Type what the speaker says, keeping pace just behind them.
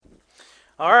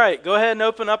All right, go ahead and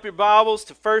open up your Bibles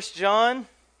to First John.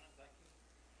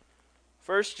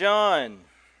 First John.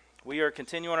 We are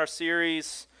continuing our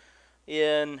series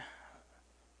in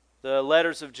the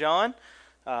letters of John.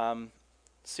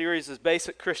 Series is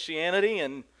Basic Christianity,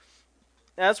 and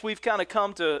as we've kind of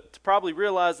come to probably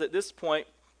realize at this point,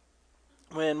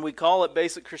 when we call it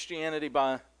Basic Christianity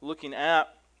by looking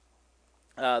at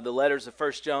the letters of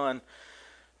First John,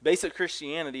 Basic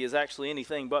Christianity is actually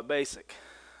anything but basic.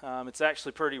 It's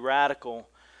actually pretty radical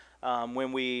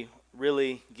when we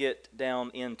really get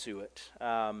down into it.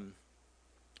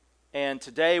 And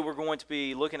today we're going to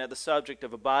be looking at the subject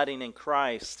of abiding in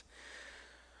Christ.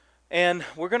 And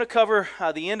we're going to cover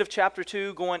the end of chapter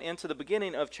 2 going into the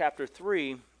beginning of chapter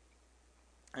 3.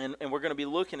 And we're going to be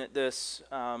looking at this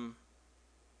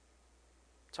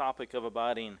topic of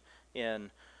abiding in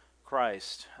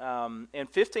Christ. In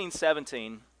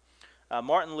 1517,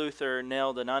 Martin Luther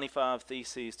nailed the 95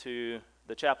 Theses to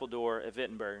the chapel door at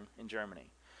Wittenberg in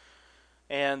Germany.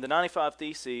 And the 95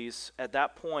 Theses, at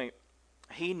that point,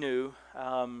 he knew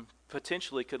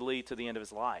potentially could lead to the end of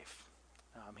his life.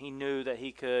 He knew that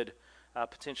he could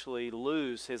potentially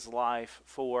lose his life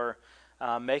for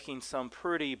making some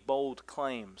pretty bold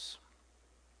claims.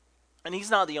 And he's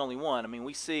not the only one. I mean,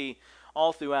 we see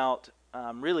all throughout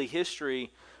really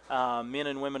history, men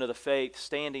and women of the faith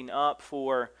standing up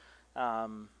for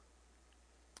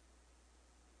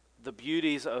the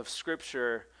beauties of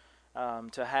Scripture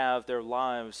to have their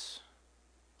lives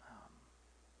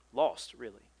lost,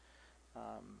 really.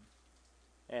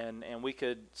 And we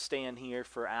could stand here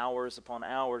for hours upon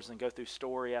hours and go through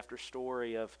story after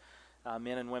story of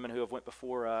men and women who have went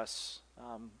before us,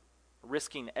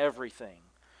 risking everything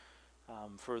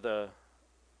for the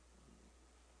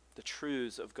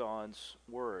truths of God's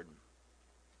Word.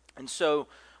 And so,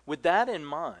 with that in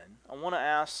mind, I want to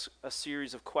ask a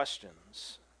series of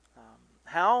questions.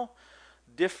 How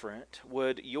different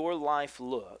would your life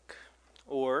look,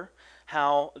 or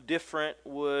how different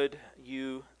would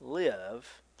you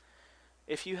live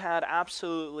if you had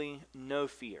absolutely no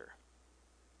fear?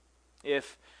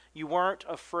 If you weren't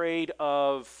afraid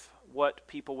of what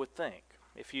people would think,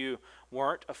 if you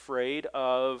weren't afraid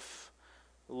of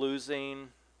losing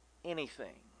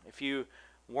anything, if you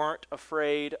weren't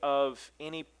afraid of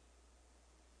any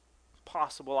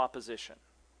possible opposition,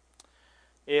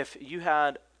 if you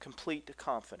had complete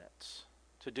confidence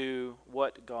to do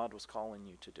what God was calling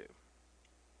you to do.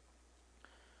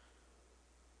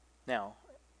 Now,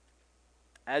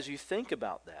 as you think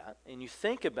about that, and you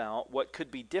think about what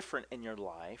could be different in your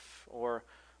life, or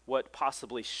what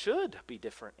possibly should be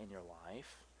different in your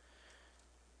life,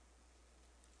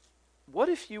 what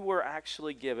if you were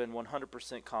actually given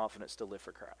 100% confidence to live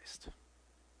for Christ?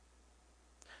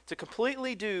 To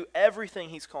completely do everything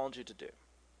He's called you to do.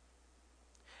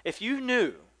 If you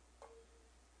knew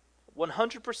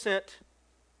 100%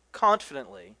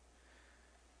 confidently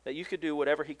that you could do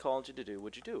whatever He called you to do,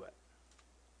 would you do it?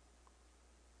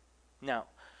 Now,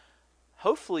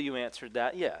 hopefully you answered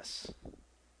that yes.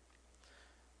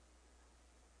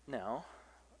 Now,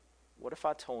 what if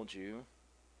I told you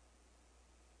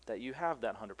that you have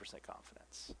that 100%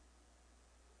 confidence?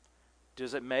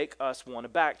 Does it make us want to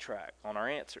backtrack on our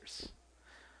answers?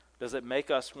 Does it make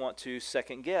us want to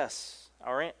second guess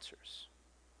our answers?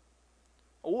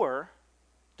 Or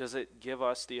does it give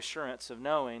us the assurance of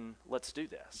knowing, let's do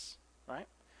this, right?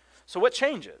 So what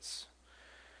changes?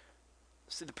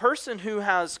 See, the person who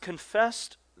has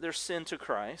confessed their sin to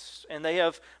Christ, and they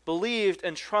have believed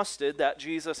and trusted that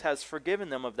Jesus has forgiven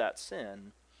them of that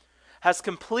sin, has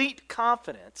complete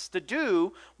confidence to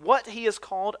do what He has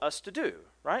called us to do,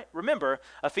 right? Remember,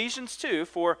 Ephesians 2,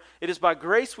 for it is by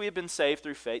grace we have been saved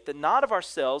through faith, that not of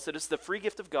ourselves, it is the free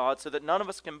gift of God, so that none of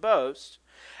us can boast.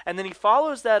 And then he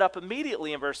follows that up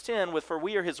immediately in verse 10 with, for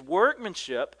we are His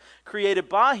workmanship, created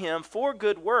by Him for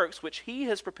good works, which He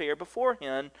has prepared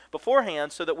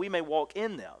beforehand so that we may walk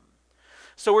in them.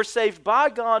 So we're saved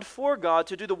by God for God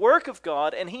to do the work of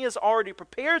God, and He has already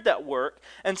prepared that work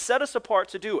and set us apart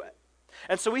to do it.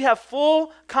 And so we have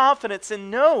full confidence in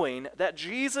knowing that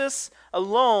Jesus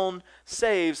alone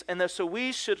saves, and that so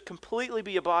we should completely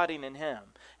be abiding in Him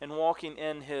and walking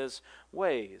in His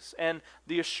ways. And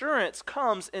the assurance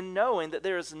comes in knowing that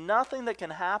there is nothing that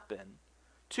can happen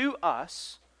to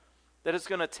us that is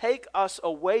going to take us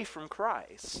away from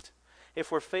Christ if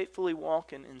we're faithfully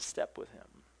walking in step with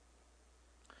Him.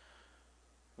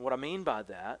 What I mean by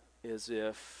that is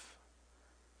if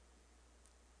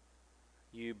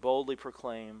you boldly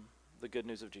proclaim the good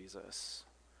news of Jesus,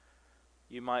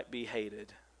 you might be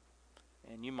hated,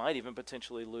 and you might even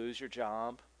potentially lose your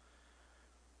job,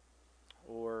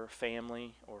 or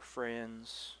family, or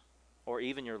friends, or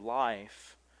even your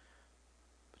life,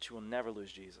 but you will never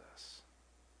lose Jesus.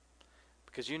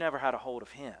 Because you never had a hold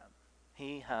of him.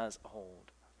 He has a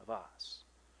hold of us.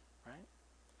 Right?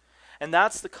 And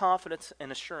that's the confidence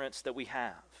and assurance that we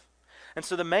have. And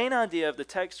so the main idea of the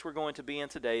text we're going to be in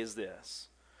today is this: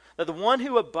 that the one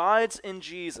who abides in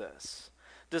Jesus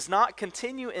does not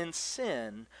continue in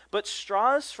sin, but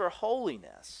strives for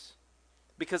holiness,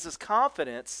 because his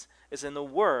confidence is in the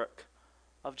work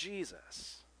of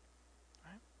Jesus.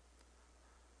 Right?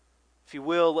 If you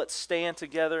will, let's stand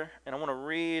together, and I want to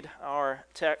read our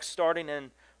text starting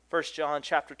in 1 John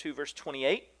chapter 2, verse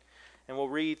 28, and we'll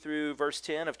read through verse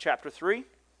 10 of chapter 3.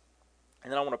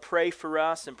 And then I want to pray for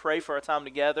us and pray for our time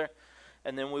together,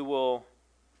 and then we will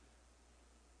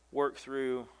work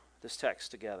through this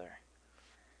text together.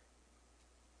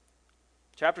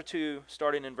 Chapter 2,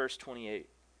 starting in verse 28.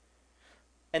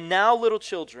 And now, little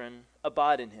children,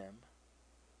 abide in him,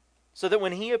 so that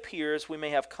when he appears we may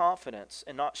have confidence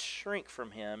and not shrink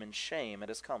from him in shame at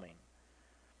his coming.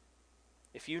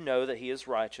 If you know that he is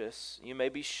righteous, you may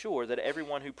be sure that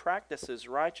everyone who practices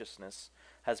righteousness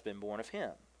has been born of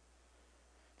him.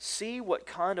 See what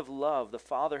kind of love the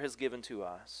Father has given to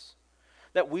us,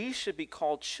 that we should be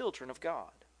called children of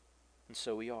God. And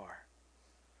so we are.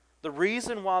 The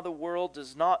reason why the world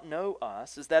does not know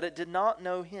us is that it did not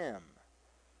know him.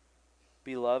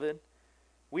 Beloved,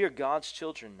 we are God's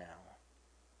children now,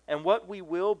 and what we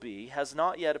will be has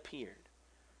not yet appeared.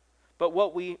 But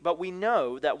we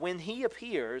know that when he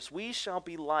appears, we shall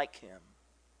be like him,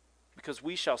 because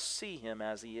we shall see him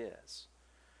as he is.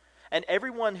 And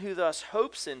everyone who thus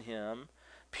hopes in him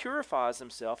purifies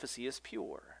himself as he is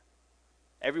pure.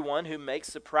 Everyone who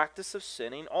makes the practice of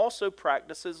sinning also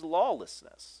practices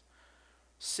lawlessness.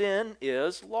 Sin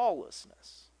is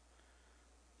lawlessness.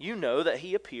 You know that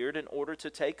he appeared in order to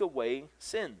take away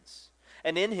sins,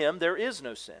 and in him there is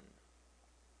no sin.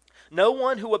 No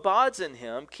one who abides in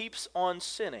him keeps on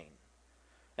sinning,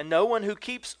 and no one who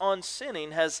keeps on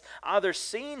sinning has either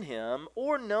seen him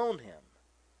or known him.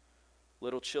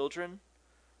 Little children,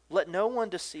 let no one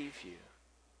deceive you.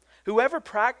 Whoever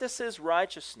practices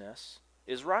righteousness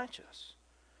is righteous,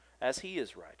 as he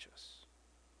is righteous.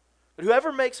 But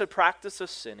whoever makes a practice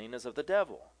of sinning is of the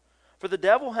devil, for the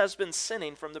devil has been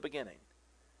sinning from the beginning.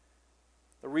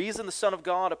 The reason the Son of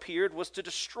God appeared was to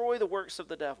destroy the works of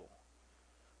the devil.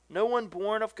 No one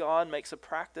born of God makes a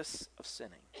practice of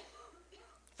sinning,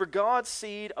 for God's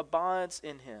seed abides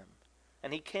in him,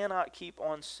 and he cannot keep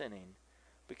on sinning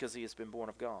because he has been born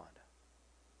of God.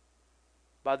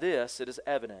 By this it is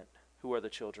evident who are the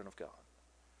children of God,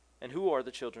 and who are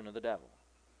the children of the devil.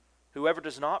 Whoever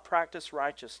does not practice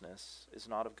righteousness is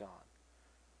not of God,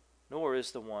 nor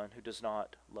is the one who does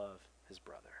not love his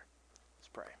brother. Let's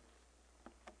pray.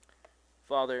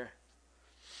 Father,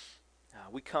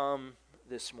 we come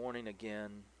this morning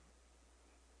again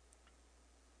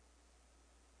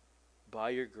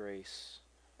by your grace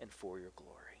and for your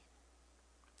glory.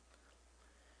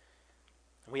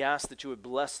 We ask that you would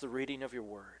bless the reading of your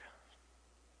word.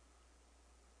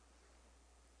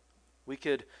 We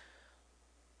could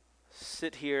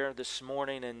sit here this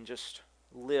morning and just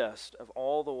list of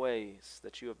all the ways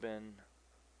that you have been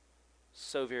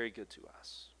so very good to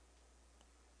us.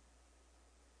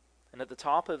 And at the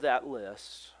top of that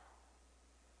list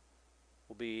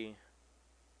will be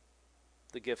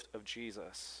the gift of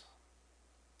Jesus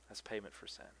as payment for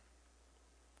sin.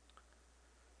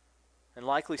 And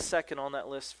likely second on that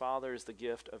list, Father, is the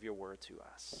gift of your word to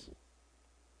us.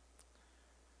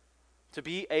 To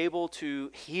be able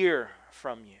to hear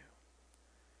from you.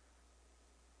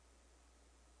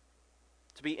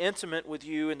 To be intimate with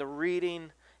you in the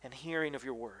reading and hearing of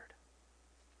your word.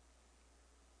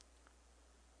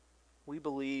 We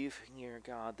believe, dear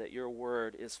God, that your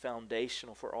word is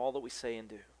foundational for all that we say and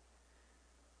do.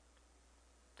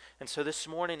 And so this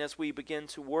morning, as we begin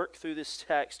to work through this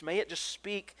text, may it just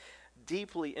speak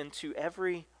deeply into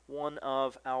every one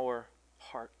of our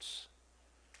hearts,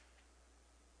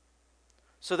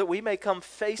 so that we may come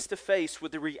face to face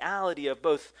with the reality of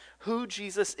both who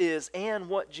Jesus is and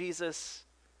what Jesus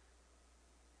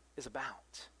is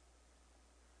about.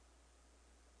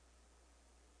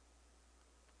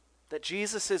 That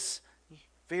Jesus is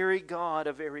very God,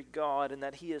 a very God, and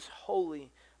that he is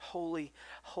holy, holy,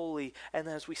 holy. And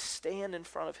as we stand in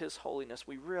front of his holiness,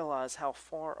 we realize how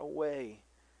far away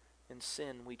in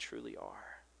sin we truly are.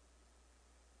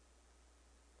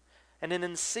 And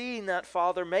in seeing that,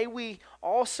 Father, may we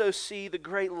also see the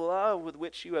great love with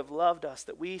which you have loved us,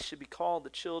 that we should be called the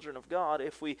children of God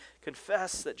if we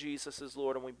confess that Jesus is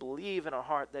Lord and we believe in our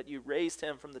heart that you raised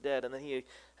him from the dead and that he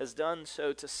has done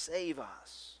so to save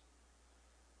us.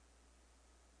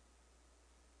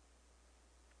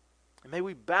 And may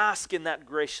we bask in that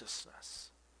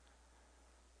graciousness.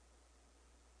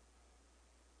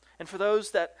 And for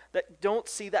those that don't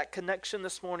see that connection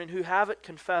this morning, who haven't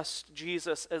confessed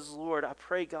Jesus as Lord, I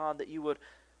pray, God, that you would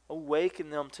awaken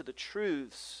them to the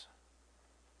truths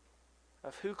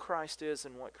of who Christ is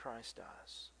and what Christ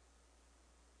does.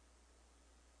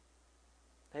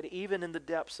 That even in the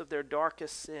depths of their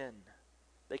darkest sin,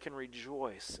 they can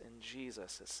rejoice in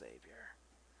Jesus as Savior.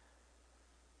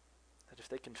 That if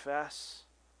they confess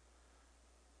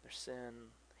their sin,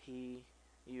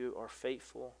 you are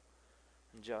faithful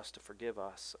and just to forgive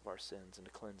us of our sins and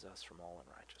to cleanse us from all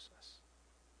unrighteousness.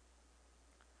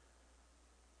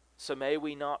 So may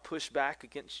we not push back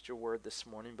against your word this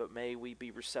morning, but may we be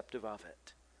receptive of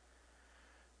it.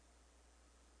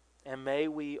 And may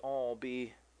we all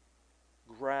be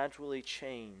gradually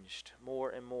changed more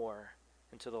and more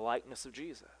into the likeness of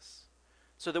Jesus,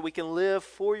 so that we can live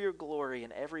for your glory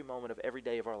in every moment of every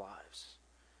day of our lives.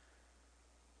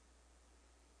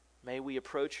 May we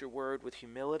approach your word with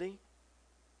humility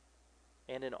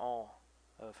and in awe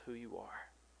of who you are.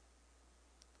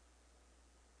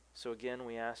 So again,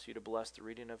 we ask you to bless the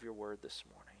reading of your word this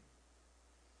morning.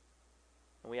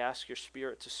 And we ask your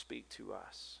Spirit to speak to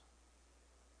us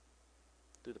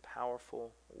through the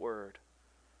powerful word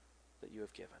that you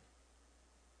have given.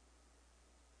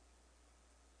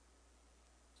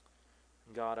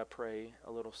 And God, I pray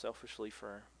a little selfishly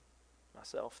for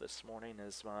myself this morning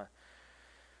as my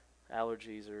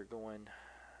allergies are going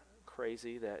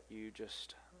crazy, that you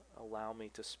just allow me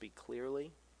to speak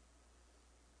clearly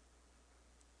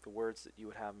the words that you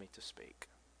would have me to speak.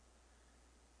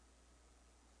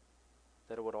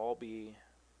 That it would all be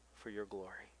for your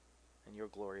glory and your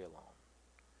glory alone.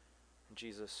 In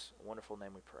Jesus' wonderful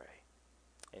name we pray.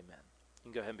 Amen. You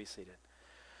can go ahead and be seated.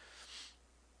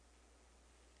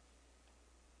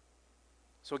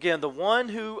 So again, the one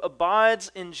who abides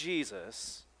in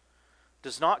Jesus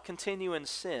does not continue in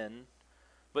sin,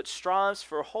 but strives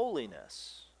for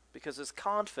holiness, because his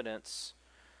confidence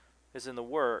is in the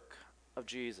work of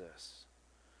Jesus.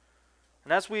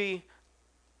 And as we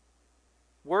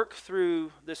work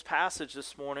through this passage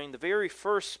this morning, the very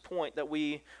first point that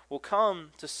we will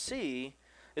come to see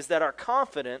is that our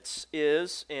confidence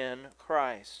is in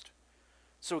Christ.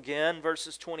 So again,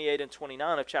 verses 28 and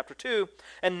 29 of chapter 2,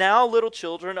 "And now, little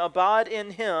children, abide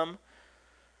in him,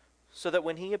 so that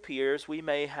when he appears, we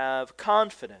may have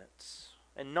confidence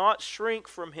and not shrink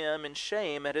from him in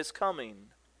shame at his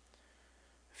coming.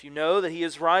 If you know that he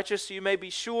is righteous, you may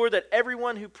be sure that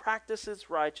everyone who practices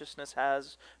righteousness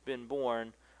has been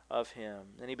born of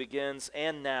him." And he begins,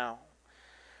 "And now."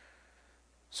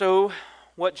 So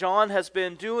what John has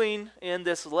been doing in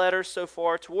this letter so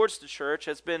far towards the church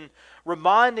has been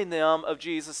reminding them of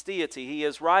Jesus' deity. He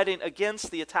is writing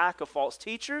against the attack of false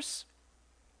teachers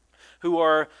who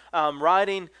are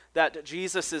writing that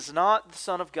Jesus is not the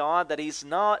Son of God, that he's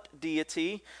not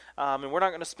deity. And we're not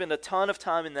going to spend a ton of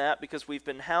time in that because we've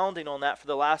been hounding on that for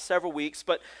the last several weeks.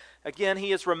 But again,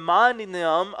 he is reminding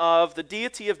them of the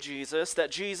deity of Jesus, that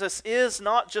Jesus is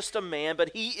not just a man,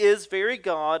 but he is very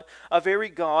God, a very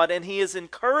God. And he is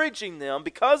encouraging them,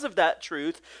 because of that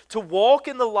truth, to walk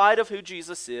in the light of who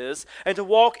Jesus is and to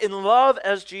walk in love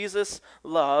as Jesus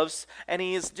loves. And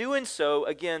he is doing so,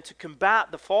 again, to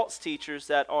combat the false teachers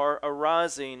that are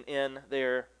arising in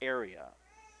their area.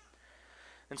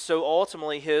 And so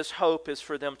ultimately his hope is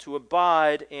for them to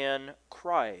abide in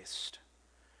Christ.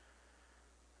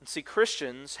 And see,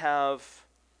 Christians have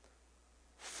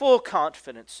full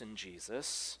confidence in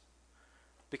Jesus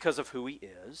because of who he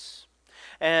is.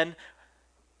 And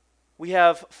we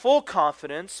have full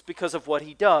confidence because of what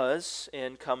he does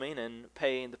in coming and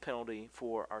paying the penalty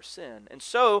for our sin. And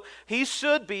so he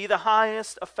should be the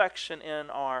highest affection in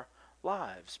our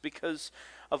lives, because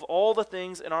of all the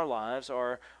things in our lives,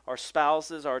 our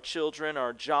spouses, our children,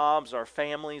 our jobs, our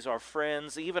families, our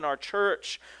friends, even our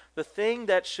church, the thing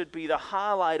that should be the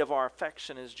highlight of our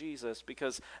affection is Jesus,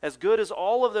 because as good as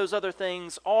all of those other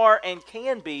things are and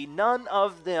can be, none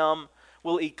of them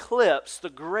will eclipse the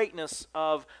greatness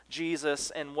of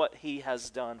Jesus and what he has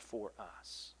done for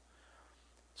us.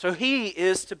 So he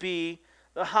is to be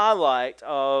the highlight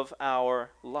of our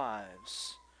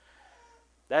lives.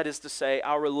 That is to say,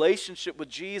 our relationship with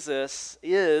Jesus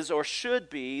is or should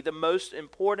be the most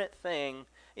important thing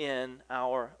in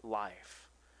our life.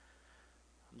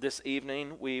 This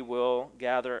evening we will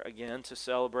gather again to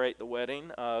celebrate the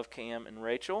wedding of Cam and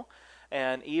Rachel.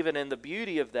 And even in the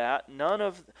beauty of that, none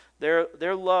of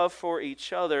their love for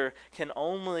each other can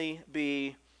only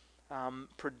be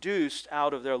produced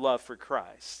out of their love for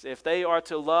Christ. If they are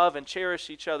to love and cherish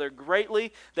each other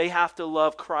greatly, they have to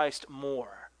love Christ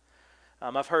more.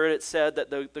 I've heard it said that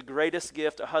the greatest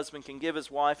gift a husband can give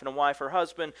his wife and a wife her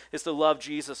husband is to love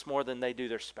Jesus more than they do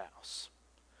their spouse.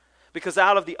 Because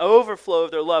out of the overflow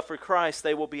of their love for Christ,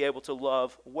 they will be able to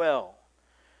love well.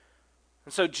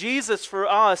 And so Jesus for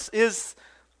us is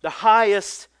the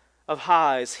highest of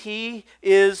highs. He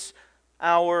is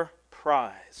our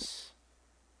prize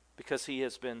because he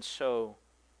has been so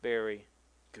very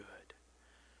good.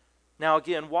 Now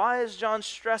again, why is John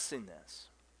stressing this?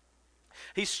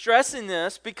 He's stressing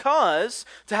this because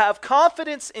to have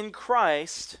confidence in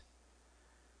Christ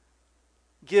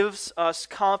gives us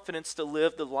confidence to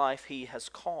live the life he has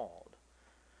called.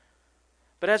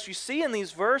 But as you see in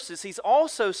these verses, he's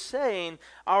also saying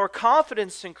our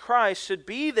confidence in Christ should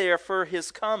be there for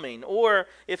his coming, or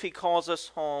if he calls us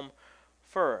home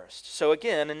first. So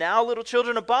again, and now little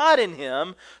children, abide in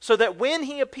him, so that when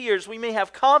he appears we may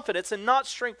have confidence and not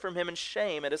shrink from him in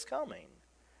shame at his coming.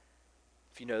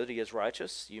 If you know that he is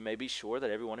righteous, you may be sure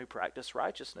that everyone who practices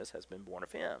righteousness has been born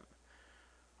of him.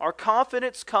 Our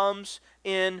confidence comes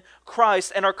in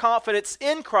Christ, and our confidence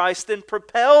in Christ then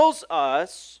propels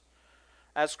us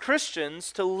as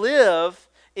Christians to live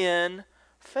in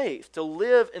faith, to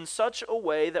live in such a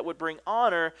way that would bring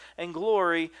honor and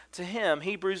glory to him.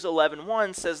 Hebrews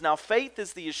 11:1 says, "Now faith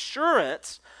is the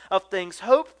assurance of things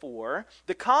hoped for,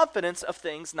 the confidence of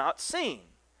things not seen."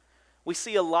 We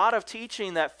see a lot of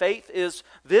teaching that faith is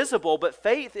visible, but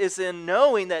faith is in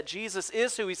knowing that Jesus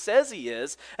is who he says he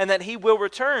is, and that he will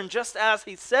return just as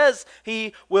he says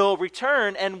he will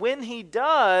return. And when he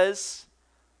does,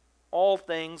 all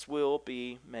things will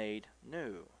be made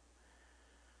new.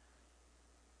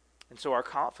 And so our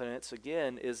confidence,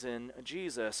 again, is in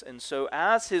Jesus. And so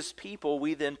as his people,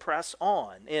 we then press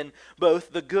on in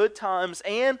both the good times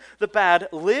and the bad,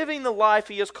 living the life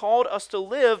he has called us to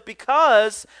live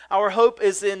because our hope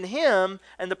is in him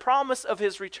and the promise of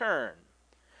his return.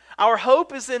 Our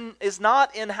hope is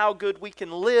not in how good we can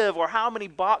live or how many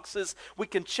boxes we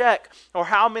can check or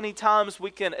how many times we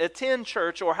can attend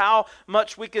church or how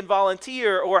much we can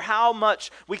volunteer or how much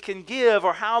we can give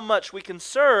or how much we can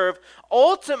serve.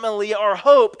 Ultimately, our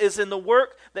hope is in the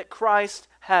work that Christ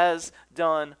has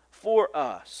done for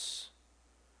us.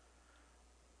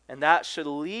 And that should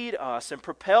lead us and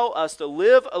propel us to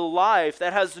live a life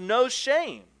that has no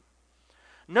shame.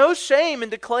 No shame in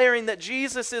declaring that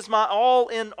Jesus is my all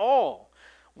in all.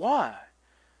 Why?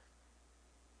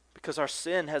 Because our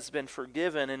sin has been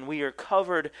forgiven and we are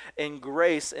covered in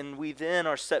grace, and we then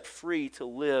are set free to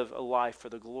live a life for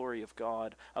the glory of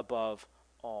God above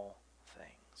all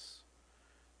things.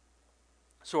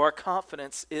 So our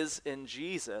confidence is in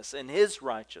Jesus and his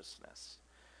righteousness.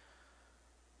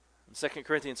 In 2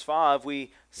 Corinthians 5,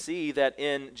 we see that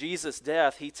in Jesus'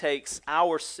 death, he takes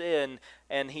our sin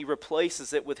and he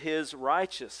replaces it with his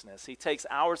righteousness. He takes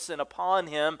our sin upon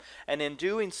him, and in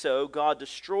doing so, God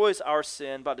destroys our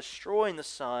sin by destroying the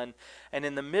Son. And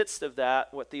in the midst of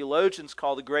that, what theologians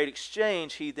call the great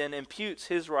exchange, he then imputes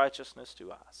his righteousness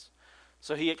to us.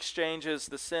 So he exchanges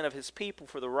the sin of his people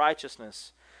for the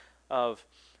righteousness of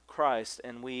Christ,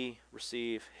 and we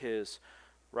receive his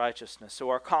righteousness. So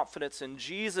our confidence in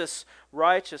Jesus'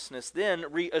 righteousness then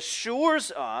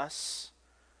reassures us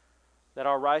that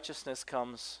our righteousness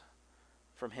comes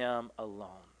from him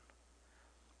alone.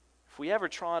 If we ever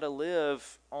try to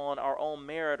live on our own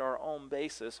merit, our own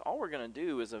basis, all we're going to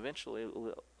do is eventually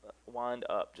wind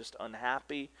up just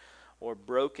unhappy or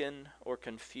broken or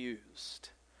confused.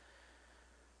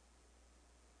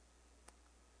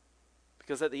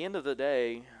 Because at the end of the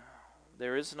day,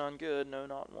 there is none good, no,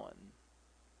 not one,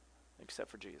 except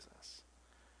for Jesus.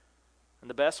 And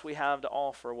the best we have to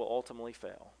offer will ultimately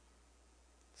fail.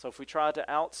 So if we try to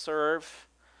outserve,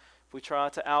 if we try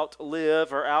to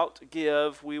outlive or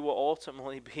outgive, we will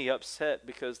ultimately be upset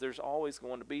because there's always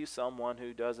going to be someone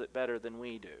who does it better than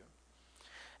we do.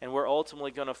 And we're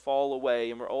ultimately going to fall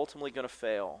away and we're ultimately going to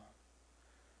fail.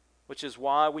 Which is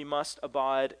why we must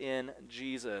abide in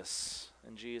Jesus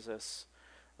and Jesus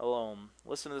alone.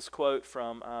 Listen to this quote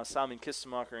from Simon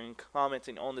Kistemacher in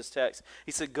commenting on this text.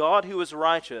 He said, "God who is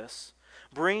righteous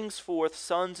brings forth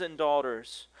sons and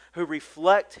daughters who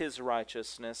reflect his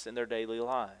righteousness in their daily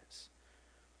lives.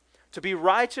 To be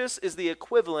righteous is the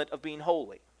equivalent of being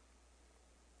holy.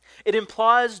 It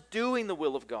implies doing the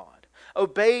will of God,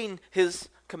 obeying his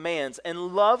commands,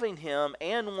 and loving him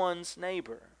and one's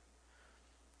neighbor.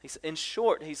 In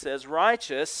short, he says,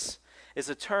 righteous is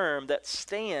a term that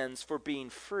stands for being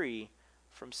free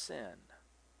from sin."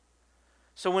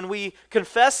 So when we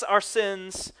confess our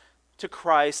sins to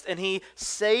Christ and he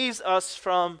saves us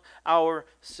from our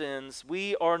sins,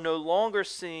 we are no longer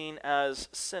seen as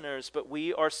sinners, but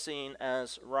we are seen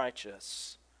as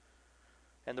righteous.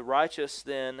 And the righteous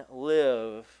then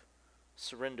live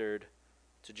surrendered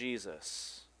to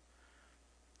Jesus.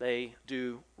 They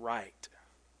do right.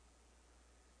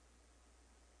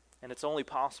 And it's only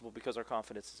possible because our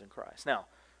confidence is in Christ. Now,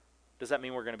 does that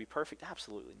mean we're going to be perfect?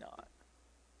 Absolutely not.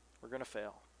 We're going to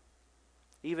fail.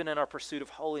 Even in our pursuit of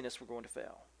holiness, we're going to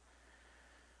fail.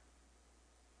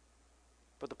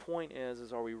 But the point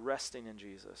is are we resting in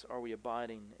Jesus? Are we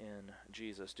abiding in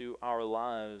Jesus? Do our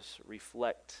lives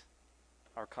reflect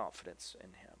our confidence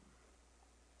in Him?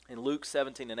 In Luke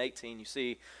 17 and 18, you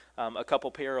see a couple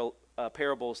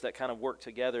parables that kind of work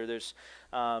together. There's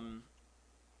a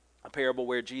parable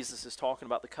where Jesus is talking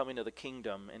about the coming of the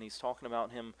kingdom, and he's talking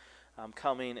about Him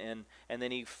coming, and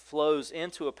then he flows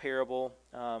into a parable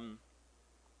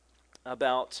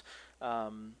about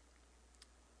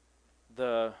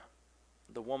the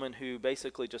woman who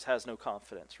basically just has no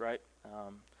confidence, right?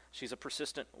 She's a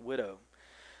persistent widow.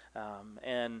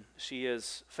 And she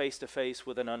is face to face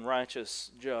with an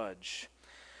unrighteous judge.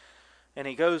 And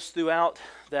he goes throughout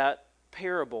that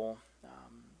parable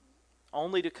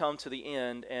only to come to the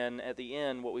end. And at the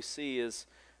end, what we see is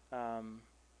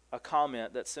a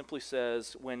comment that simply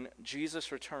says, when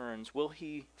Jesus returns, will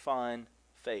He find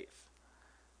faith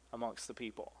amongst the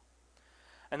people?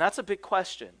 And that's a big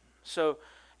question. So,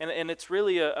 and it's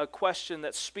really a question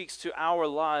that speaks to our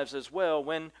lives as well.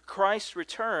 When Christ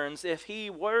returns, if He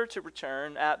were to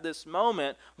return at this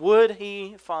moment, would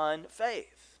He find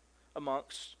faith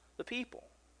amongst the people?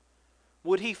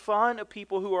 Would He find a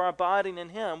people who are abiding in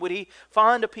Him? Would He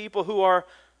find a people who are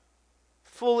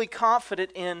fully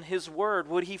confident in His Word?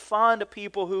 Would He find a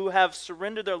people who have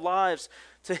surrendered their lives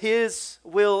to His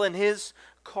will and His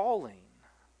calling?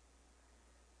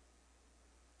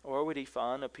 Or would He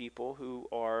find a people who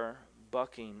are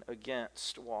bucking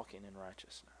against walking in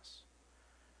righteousness?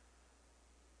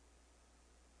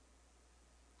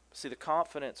 See, the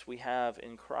confidence we have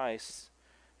in Christ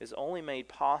is only made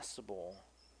possible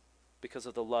because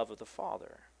of the love of the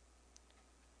Father.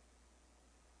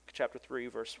 Chapter 3,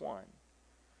 verse 1.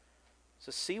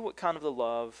 So see what kind of the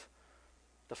love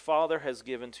the Father has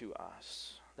given to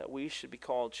us, that we should be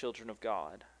called children of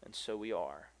God, and so we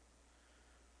are.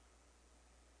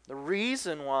 The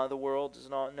reason why the world does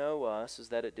not know us is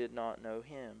that it did not know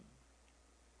Him.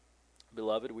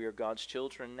 Beloved, we are God's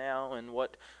children now, and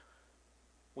what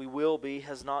we will be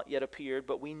has not yet appeared,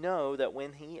 but we know that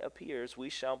when He appears, we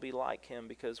shall be like Him,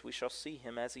 because we shall see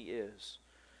Him as He is.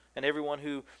 And everyone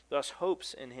who thus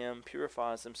hopes in Him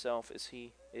purifies himself as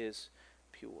He is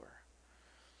pure.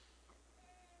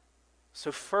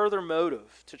 So further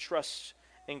motive to trust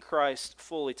in Christ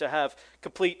fully, to have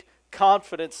complete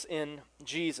confidence in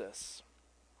Jesus,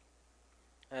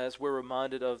 as we're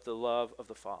reminded of the love of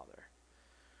the Father.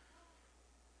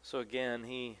 So again,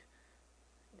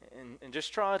 and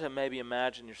just try to maybe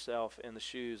imagine yourself in the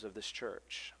shoes of this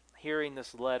church, hearing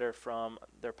this letter from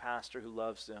their pastor who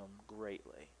loves them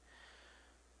greatly.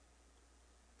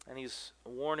 And he's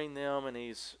warning them, and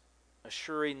he's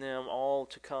assuring them all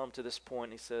to come to this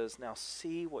point. He says, now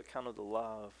see what kind of the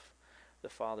love the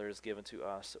Father has given to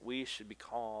us, that we should be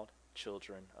called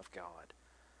children of God.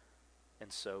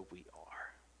 And so we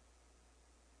are.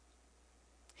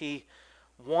 He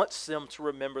wants them to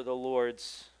remember the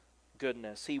Lord's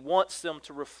goodness. He wants them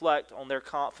to reflect on their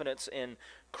confidence in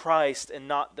Christ and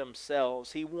not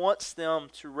themselves. He wants them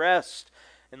to rest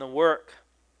in the work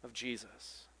of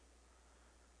Jesus.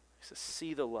 He says,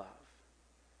 see the love.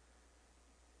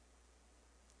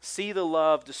 See the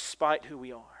love despite who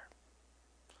we are,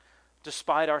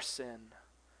 despite our sin,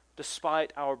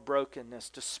 despite our brokenness,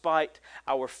 despite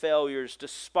our failures,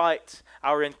 despite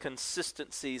our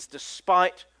inconsistencies,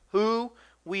 despite who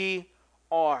we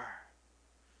are.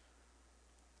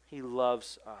 He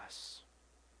loves us,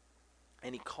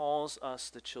 and He calls us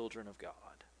the children of God.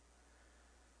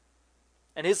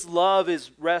 And His love is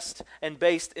rest and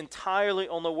based entirely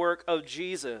on the work of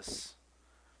Jesus.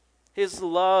 His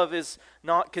love is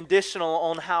not conditional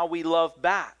on how we love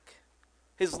back.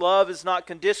 His love is not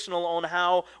conditional on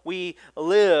how we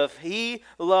live. He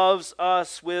loves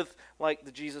us with, like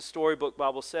the Jesus Storybook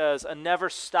Bible says, a never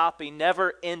stopping,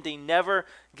 never ending, never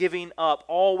giving up,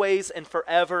 always and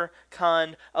forever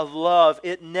kind of love.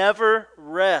 It never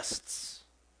rests.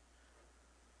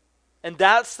 And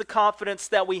that's the confidence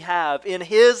that we have in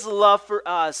His love for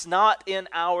us, not in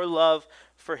our love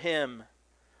for Him.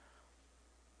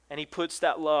 And He puts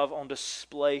that love on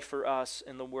display for us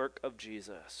in the work of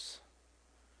Jesus.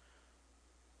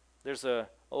 There's an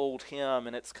old hymn,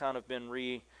 and it's kind of been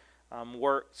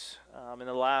reworked in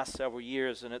the last several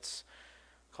years, and it's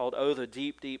called "Oh, the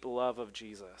Deep, Deep Love of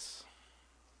Jesus."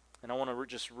 And I want to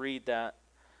just read that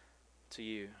to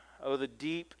you. Oh, the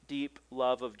deep, deep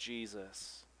love of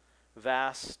Jesus,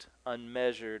 vast,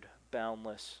 unmeasured,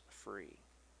 boundless, free,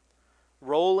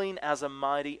 rolling as a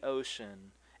mighty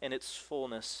ocean in its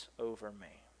fullness over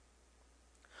me.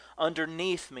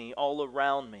 Underneath me, all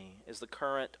around me, is the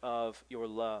current of your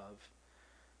love,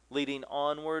 leading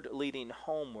onward, leading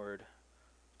homeward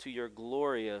to your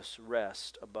glorious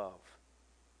rest above.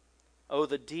 Oh,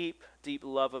 the deep, deep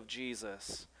love of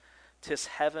Jesus, 'tis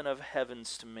heaven of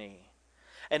heavens to me,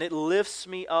 and it lifts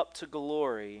me up to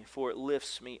glory, for it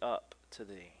lifts me up to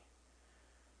thee.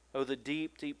 Oh, the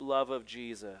deep, deep love of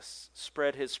Jesus,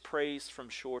 spread his praise from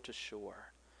shore to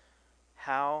shore.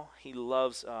 How he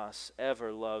loves us,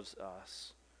 ever loves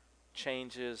us,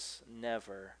 changes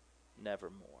never,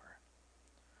 nevermore.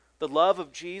 The love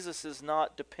of Jesus is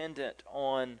not dependent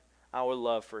on our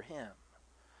love for him.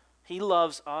 He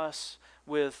loves us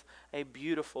with a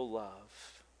beautiful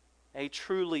love, a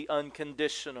truly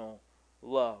unconditional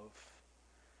love.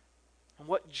 And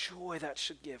what joy that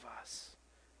should give us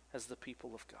as the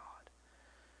people of God.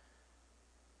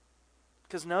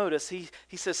 Because notice, he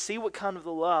says, see what kind of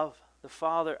the love the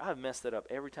Father, I've messed it up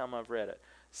every time I've read it.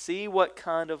 See what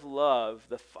kind of love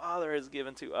the Father has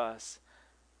given to us,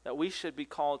 that we should be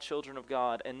called children of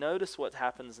God. And notice what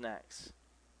happens next.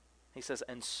 He says,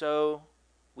 and so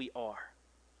we are.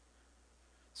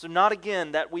 So not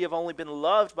again that we have only been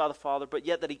loved by the Father, but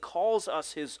yet that he calls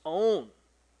us his own.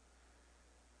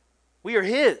 We are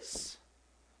his.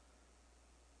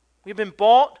 We've been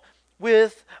bought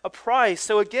with a price.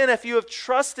 So again, if you have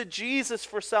trusted Jesus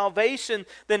for salvation,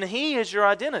 then he is your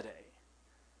identity.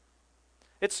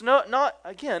 It's not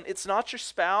it's not your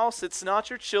spouse, it's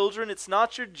not your children, it's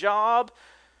not your job.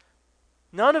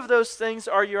 None of those things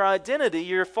are your identity.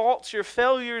 Your faults, your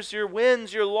failures, your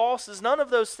wins, your losses, none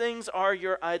of those things are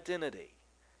your identity.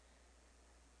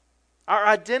 Our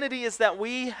identity is that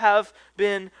we have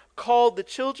been called the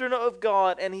children of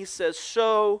God, and he says,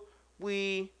 so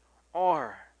we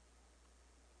are.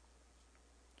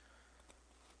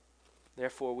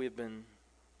 Therefore, we've been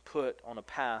put on a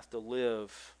path to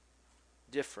live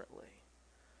differently,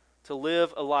 to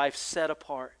live a life set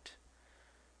apart.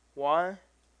 Why?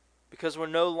 Because we're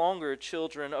no longer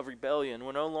children of rebellion.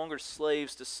 We're no longer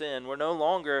slaves to sin. We're no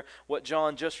longer what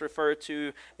John just referred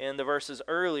to in the verses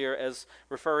earlier as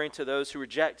referring to those who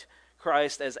reject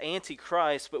Christ as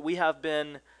antichrist, but we have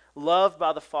been loved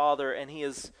by the Father, and he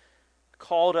has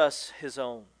called us his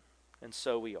own, and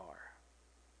so we are.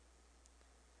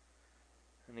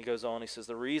 And he goes on, he says,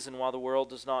 the reason why the world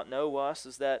does not know us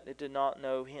is that it did not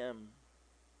know him.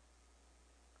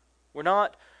 We're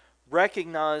not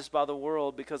recognized by the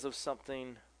world because of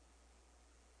something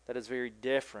that is very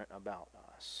different about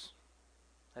us.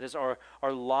 That is, our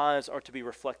lives are to be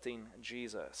reflecting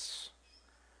Jesus.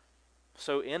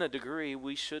 So in a degree,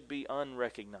 we should be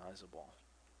unrecognizable,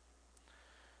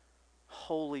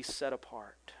 wholly set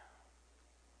apart.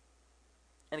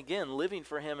 And again, living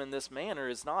for him in this manner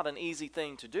is not an easy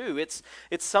thing to do. It's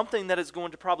something that is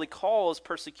going to probably cause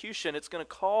persecution. It's going to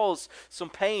cause some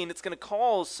pain. It's going to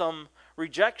cause some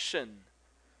rejection.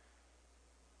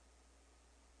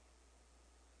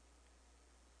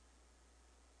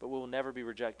 But we will never be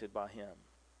rejected by him.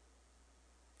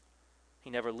 He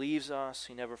never leaves us.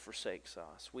 He never forsakes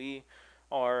us. We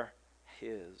are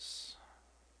his.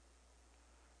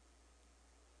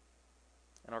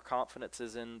 And our confidence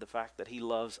is in the fact that he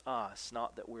loves us,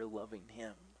 not that we're loving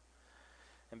him.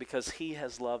 And because he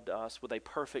has loved us with a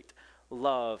perfect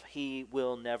love, he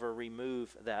will never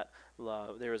remove that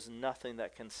love. There is nothing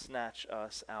that can snatch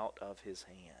us out of his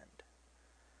hand.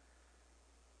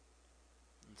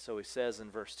 And so he says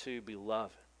in verse 2,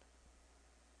 beloved,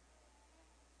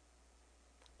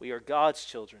 we are God's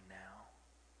children now.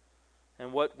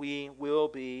 And what we will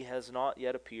be has not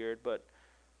yet appeared, but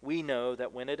we know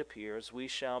that when it appears, we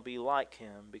shall be like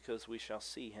him, because we shall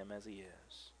see him as he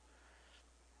is.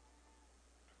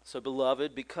 So,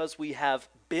 beloved, because we have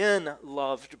been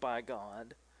loved by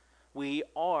God, we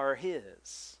are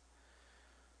his.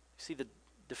 You see the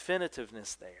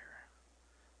definitiveness there.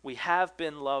 We have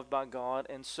been loved by God,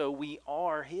 and so we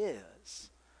are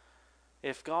his.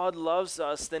 If God loves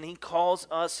us, then he calls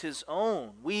us his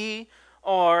own. We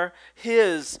are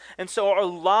his. And so our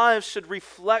lives should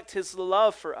reflect his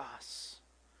love for us.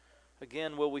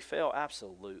 Again, will we fail?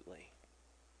 Absolutely.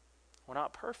 We're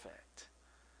not perfect.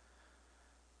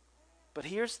 But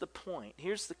here's the point.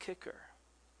 Here's the kicker.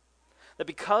 That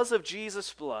because of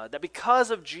Jesus' blood, that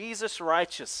because of Jesus'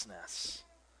 righteousness,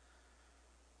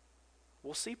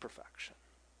 we'll see perfection.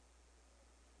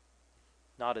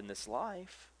 Not in this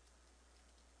life,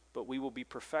 but we will be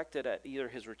perfected at either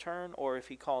his return or if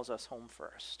he calls us home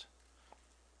first.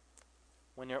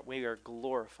 when we are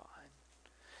glorified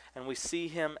and we see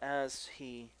him as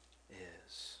he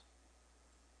is.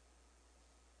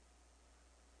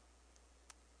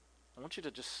 I want you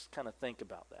to just kind of think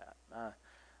about that. I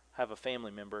have a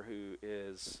family member who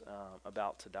is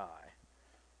about to die.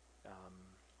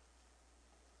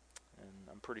 And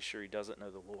I'm pretty sure he doesn't know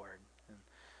the Lord. And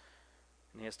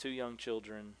he has 2 young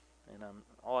children. And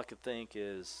all I could think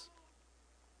is,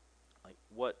 like,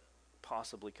 what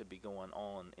possibly could be going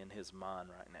on in his mind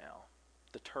right now.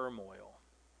 The turmoil.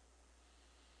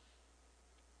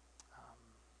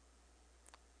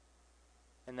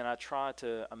 And then I try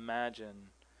to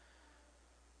imagine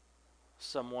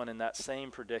someone in that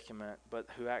same predicament, but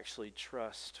who actually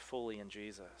trusts fully in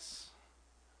Jesus.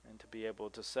 And to be able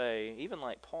to say, even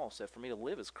like Paul said, for me to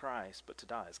live is Christ, but to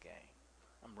die is gain.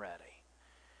 I'm ready.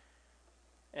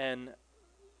 And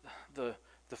the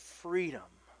freedom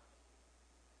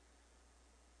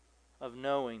of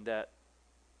knowing that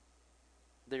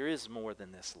there is more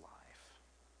than this life.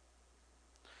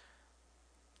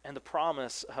 And the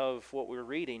promise of what we're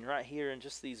reading right here in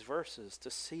just these verses, to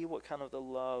see what kind of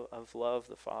love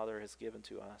the Father has given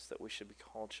to us, that we should be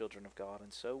called children of God,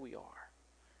 and so we are.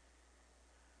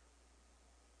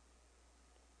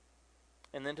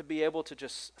 And then to be able to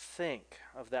just think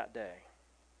of that day,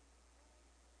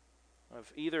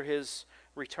 of either his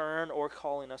return or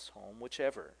calling us home,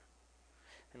 whichever.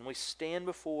 And we stand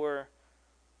before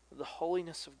the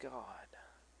holiness of God.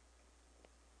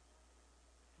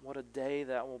 What a day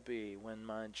that will be when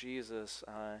my Jesus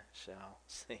I shall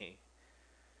see.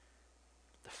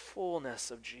 The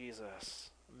fullness of Jesus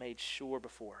made sure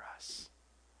before us.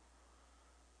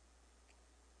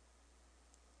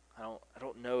 I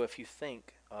don't know if you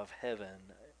think of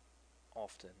heaven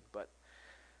often, but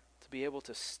to be able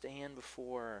to stand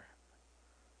before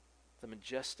the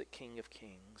majestic King of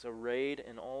Kings, arrayed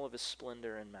in all of his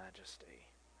splendor and majesty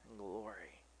and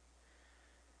glory,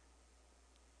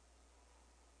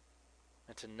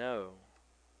 and to know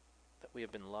that we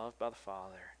have been loved by the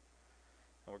Father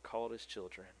and we're called his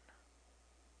children,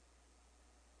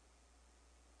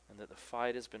 and that the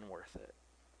fight has been worth it,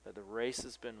 that the race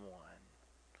has been won,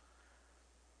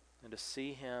 and to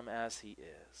see him as he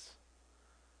is.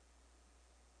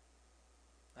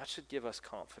 That should give us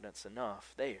confidence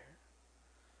enough there.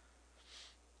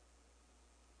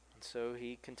 And so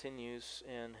he continues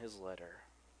in his letter.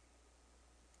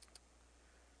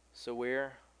 So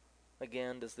where,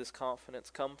 again, does this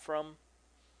confidence come from?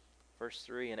 Verse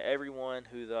 3, and everyone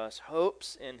who thus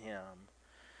hopes in him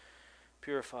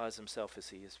purifies himself as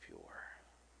he is pure.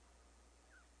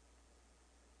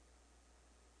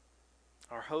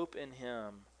 Our hope in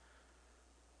him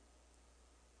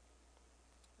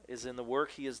is in the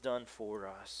work he has done for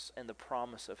us and the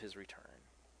promise of his return.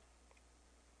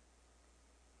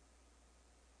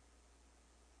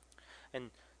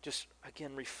 And just,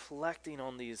 again, reflecting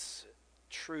on these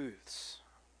truths.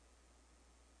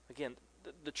 Again,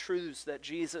 the truths that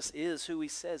Jesus is who he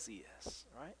says he is,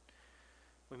 right?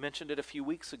 We mentioned it a few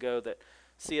weeks ago that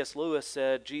C.S. Lewis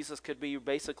said Jesus could be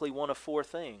basically one of 4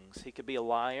 things. He could be a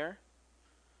liar,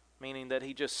 meaning that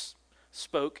he just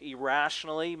spoke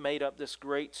irrationally, made up this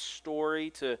great story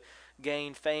to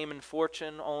gain fame and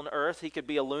fortune on earth. He could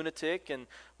be a lunatic, and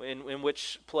in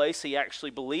which place he actually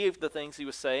believed the things he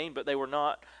was saying, but they were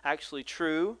not actually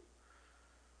true.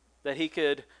 That he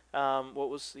could, what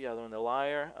was the other one? The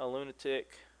liar, a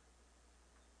lunatic.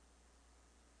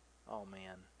 Oh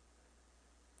man,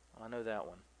 I know that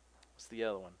one. What's the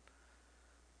other one?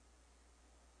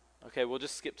 Okay, we'll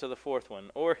just skip to the 4th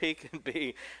one. Or he could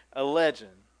be a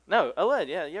legend. No, a legend.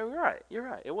 Yeah, you're right. You're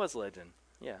right. It was legend.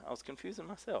 Yeah, I was confusing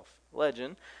myself.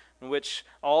 Legend, in which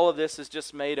all of this is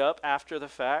just made up after the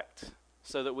fact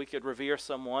so that we could revere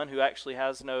someone who actually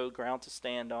has no ground to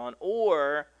stand on,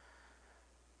 or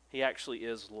he actually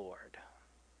is Lord.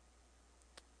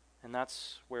 And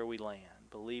that's where we land,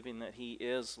 believing that he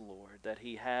is Lord, that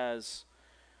he has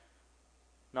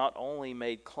not only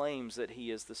made claims that he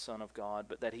is the Son of God,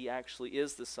 but that he actually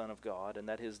is the Son of God, and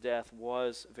that his death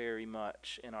was very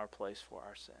much in our place for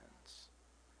our sins.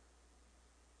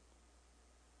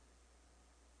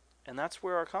 And that's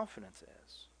where our confidence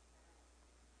is.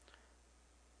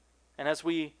 And as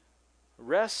we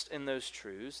rest in those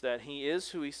truths, that he is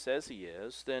who he says he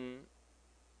is, then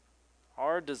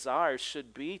our desire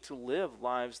should be to live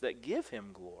lives that give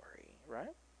him glory,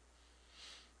 right?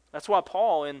 That's why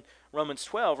Paul in Romans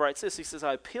 12 writes this. He says,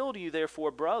 I appeal to you,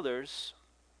 therefore, brothers,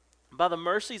 by the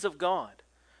mercies of God,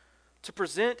 to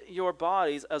present your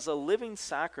bodies as a living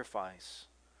sacrifice,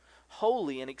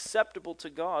 holy and acceptable to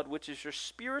God, which is your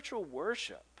spiritual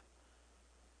worship.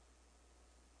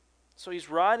 So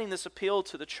he's writing this appeal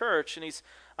to the church, and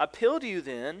I appeal to you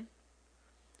then,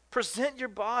 present your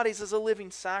bodies as a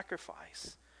living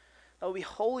sacrifice that will be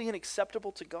holy and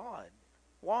acceptable to God.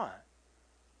 Why?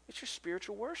 It's your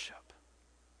spiritual worship.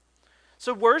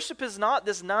 So worship is not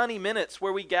this 90 minutes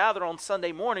where we gather on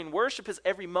Sunday morning. Worship is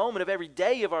every moment of every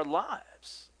day of our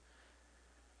lives.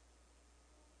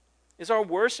 Is our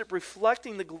worship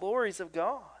reflecting the glories of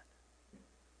God?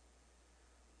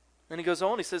 And he goes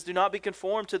on, he says, do not be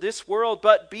conformed to this world,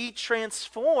 but be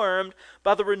transformed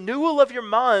by the renewal of your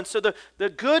mind. So the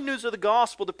good news of the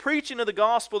gospel, the preaching of the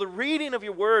gospel, the reading of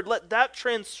your word, let that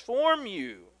transform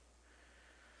you.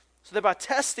 So that by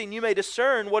testing you may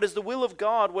discern what is the will of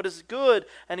God, what is good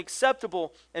and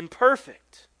acceptable and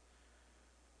perfect.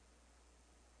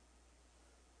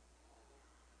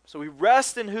 So we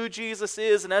rest in who Jesus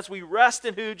is, and as we rest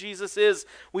in who Jesus is,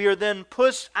 we are then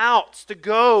pushed out to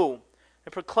go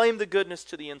and proclaim the goodness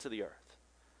to the ends of the earth.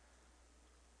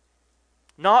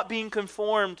 Not being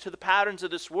conformed to the patterns of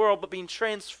this world, but being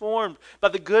transformed by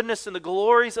the goodness and the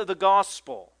glories of the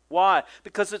gospel. Why?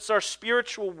 Because it's our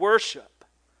spiritual worship.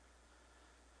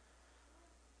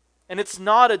 And it's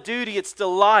not a duty, it's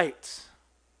delight.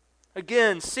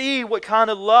 Again, see what kind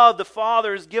of love the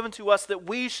Father has given to us that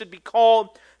we should be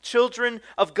called children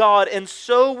of God. And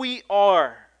so we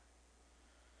are.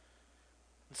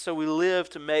 And so we live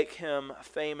to make Him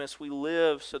famous. We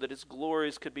live so that His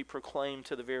glories could be proclaimed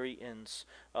to the very ends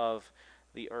of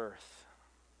the earth.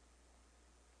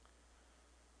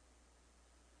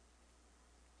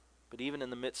 But even in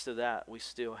the midst of that, we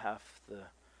still have the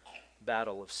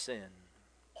battle of sin.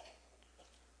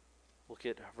 Look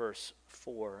at verse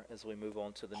 4 as we move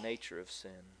on to the nature of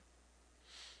sin.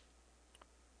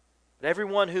 But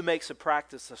everyone who makes a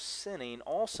practice of sinning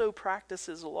also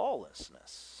practices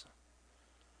lawlessness.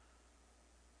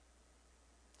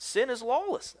 Sin is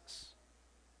lawlessness.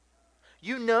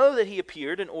 You know that He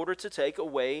appeared in order to take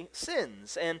away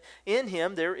sins, and in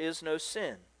Him there is no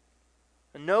sin.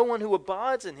 And no one who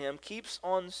abides in Him keeps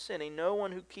on sinning. No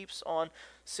one who keeps on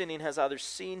sinning has either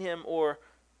seen Him or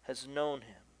has known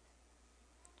Him.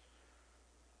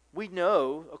 We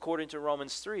know, according to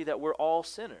Romans 3, that we're all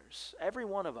sinners. Every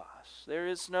one of us. There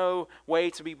is no way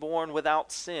to be born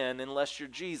without sin unless you're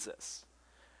Jesus.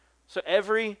 So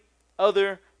every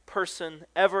other person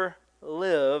ever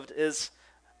lived is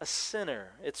a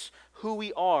sinner. It's who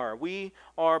we are. We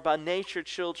are by nature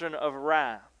children of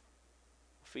wrath.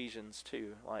 Ephesians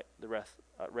 2, like the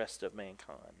rest of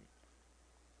mankind.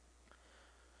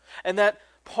 And that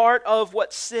part of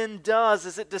what sin does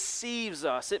is it deceives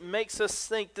us. It makes us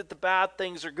think that the bad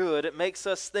things are good. It makes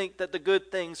us think that the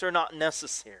good things are not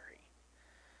necessary.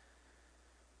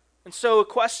 And so a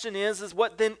question is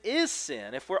what then is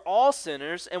sin? If we're all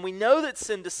sinners and we know that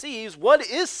sin deceives, what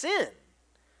is sin?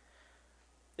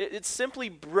 It's simply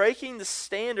breaking the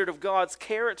standard of God's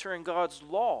character and God's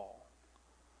law.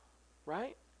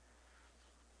 Right?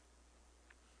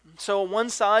 So on one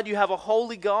side you have a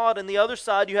holy God, and the other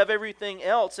side you have everything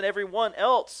else and everyone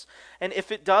else. And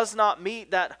if it does not meet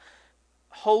that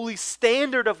holy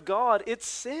standard of God, it's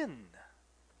sin.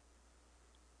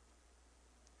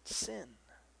 Sin.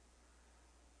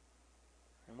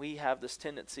 And we have this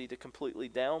tendency to completely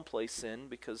downplay sin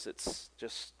because it's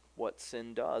just what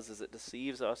sin does, is it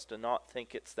deceives us to not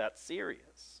think it's that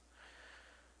serious.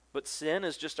 But sin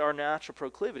is just our natural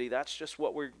proclivity. That's just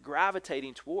what we're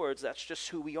gravitating towards. That's just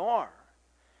who we are.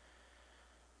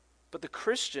 But the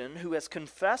Christian who has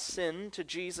confessed sin to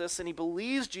Jesus and he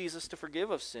believes Jesus to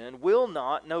forgive of sin will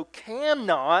not, no,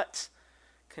 cannot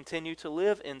continue to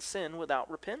live in sin without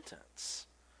repentance.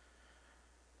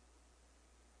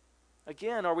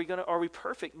 Again, are we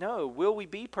perfect? No. Will we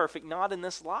be perfect? Not in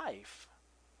this life.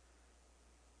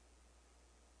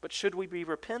 But should we be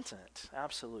repentant?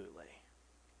 Absolutely.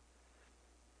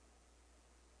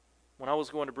 When I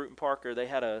was going to Bruton Parker, they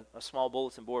had a small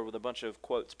bulletin board with a bunch of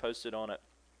quotes posted on it.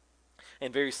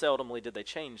 And very seldomly did they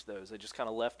change those. They just kind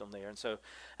of left them there. And so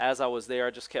as I was there,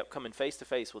 I just kept coming face to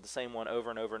face with the same one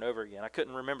over and over and over again. I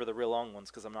couldn't remember the real long ones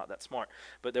because I'm not that smart.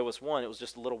 But there was one, it was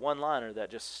just a little one-liner that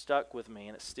just stuck with me,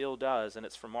 and it still does. And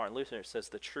it's from Martin Luther. It says,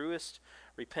 "The truest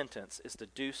repentance is to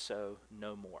do so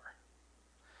no more."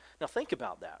 Now think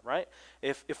about that, right?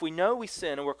 If we know we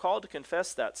sin and we're called to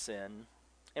confess that sin,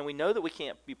 and we know that we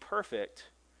can't be perfect,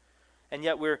 and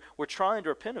yet we're trying to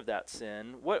repent of that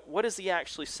sin, what is he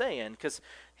actually saying? Because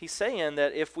he's saying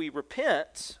that if we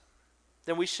repent,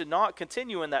 then we should not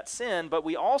continue in that sin, but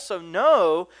we also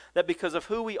know that because of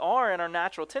who we are and our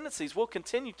natural tendencies, we'll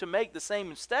continue to make the same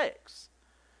mistakes.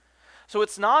 So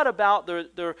it's not about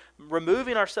the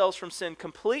removing ourselves from sin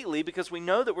completely because we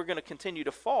know that we're going to continue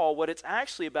to fall. What it's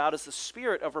actually about is the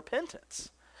spirit of repentance.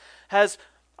 Has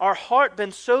our heart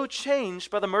been so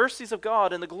changed by the mercies of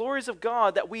God and the glories of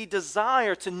God that we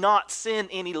desire to not sin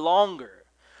any longer?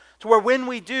 To where when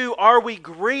we do, are we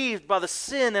grieved by the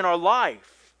sin in our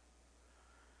life?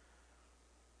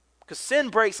 Because sin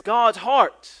breaks God's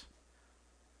heart.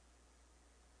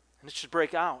 And it should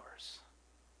break ours.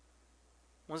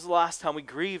 When's the last time we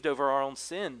grieved over our own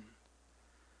sin?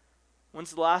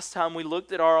 When's the last time we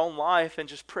looked at our own life and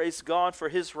just praised God for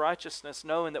His righteousness,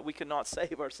 knowing that we could not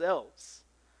save ourselves?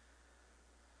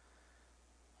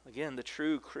 Again, the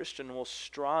true Christian will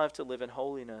strive to live in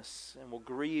holiness and will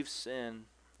grieve sin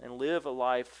and live a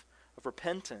life of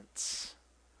repentance.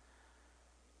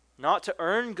 Not to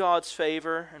earn God's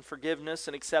favor and forgiveness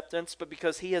and acceptance, but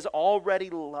because He has already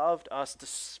loved us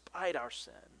despite our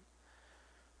sin.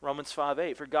 Romans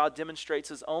 5:8, for God demonstrates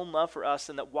His own love for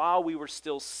us in that while we were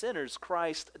still sinners,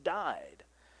 Christ died.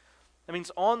 That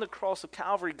means on the cross of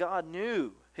Calvary, God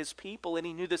knew His people and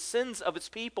He knew the sins of His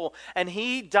people, and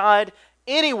He died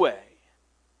anyway.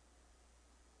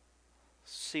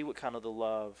 See what kind of the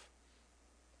love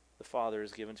the Father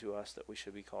has given to us that we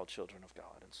should be called children of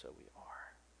God, and so we are.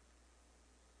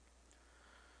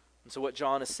 And so what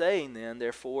John is saying then,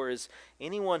 therefore, is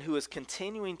anyone who is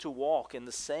continuing to walk in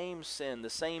the same sin, the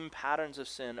same patterns of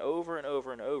sin over and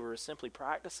over and over, is simply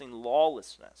practicing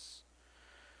lawlessness.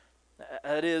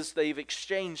 That is, they've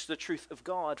exchanged the truth of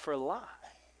God for a lie.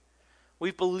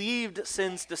 We've believed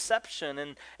sin's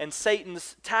deception and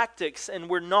Satan's tactics,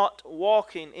 and we're not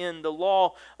walking in the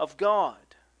law of God.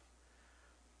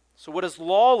 So what is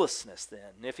lawlessness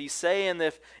then? If he's saying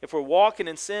if we're walking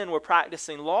in sin, we're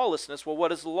practicing lawlessness, well,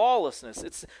 what is lawlessness?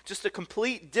 It's just a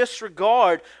complete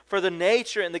disregard for the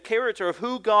nature and the character of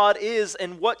who God is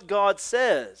and what God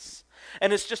says.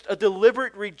 And it's just a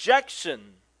deliberate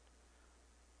rejection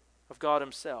of God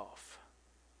Himself.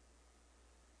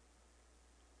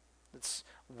 It's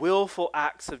willful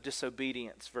acts of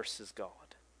disobedience versus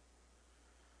God.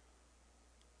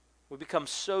 We become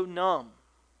so numb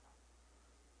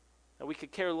that we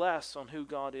could care less on who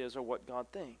God is or what God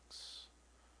thinks.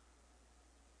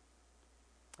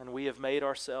 And we have made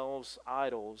ourselves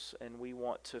idols, and we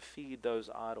want to feed those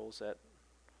idols at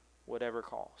whatever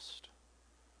cost.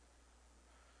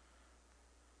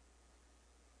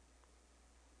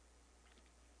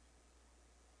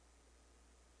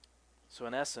 So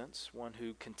in essence, one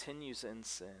who continues in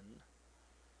sin,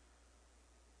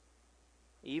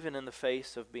 even in the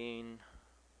face of being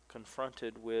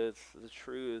confronted with the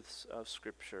truths of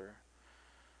Scripture,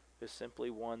 is simply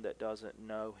one that doesn't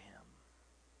know Him.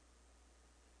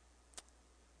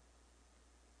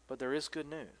 But there is good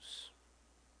news.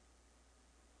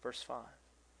 Verse 5.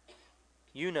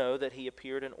 You know that He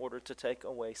appeared in order to take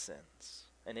away sins,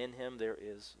 and in Him there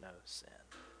is no sin.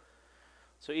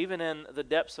 So even in the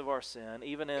depths of our sin,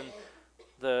 even in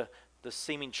the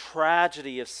seeming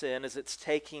tragedy of sin as it's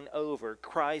taking over,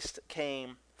 Christ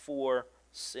came for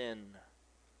sin.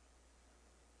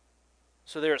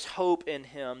 So there's hope in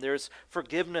Him. There's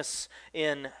forgiveness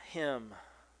in Him.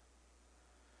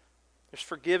 There's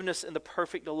forgiveness in the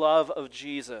perfect love of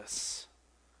Jesus,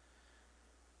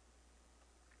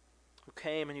 who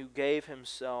came and who gave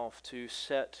Himself to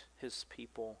set His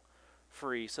people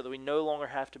free so that we no longer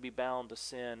have to be bound to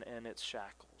sin and its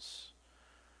shackles.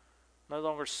 No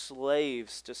longer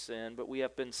slaves to sin, but we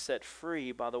have been set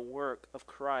free by the work of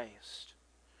Christ.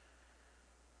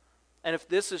 And if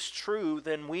this is true,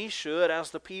 then we should,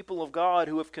 as the people of God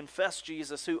who have confessed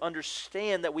Jesus, who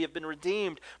understand that we have been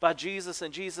redeemed by Jesus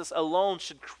and Jesus alone,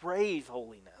 should crave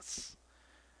holiness.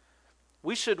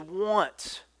 We should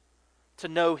want to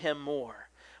know Him more.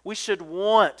 We should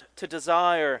want to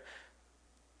desire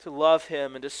to love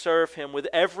Him and to serve Him with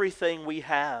everything we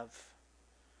have.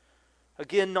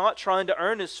 Again, not trying to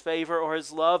earn His favor or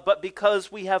His love, but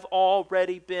because we have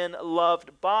already been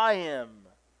loved by Him.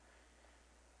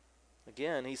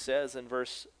 Again, He says in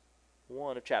verse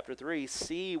 1 of chapter 3,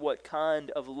 see what kind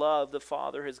of love the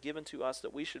Father has given to us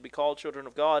that we should be called children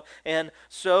of God. And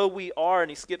so we are.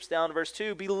 And he skips down to verse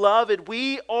 2, beloved,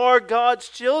 we are God's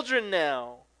children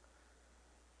now.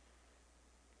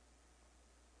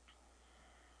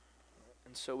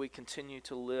 And so we continue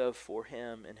to live for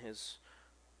Him in His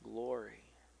glory.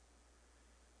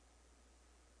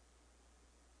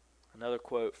 Another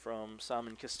quote from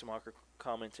Simon Kistemacher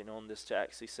commenting on this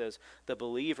text. He says, the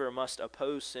believer must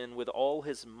oppose sin with all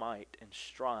his might and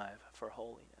strive for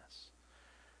holiness.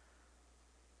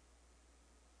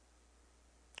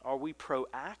 Are we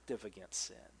proactive against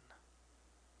sin?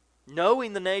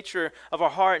 Knowing the nature of our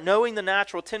heart, knowing the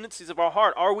natural tendencies of our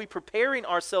heart, are we preparing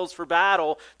ourselves for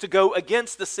battle to go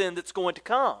against the sin that's going to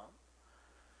come?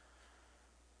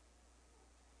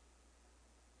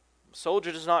 A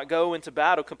soldier does not go into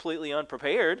battle completely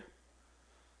unprepared.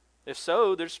 If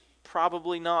so, there's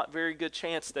probably not very good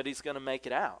chance that he's going to make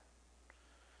it out.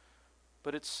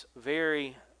 But it's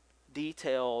very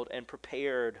detailed and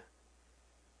prepared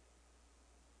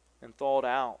and thought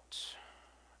out.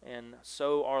 And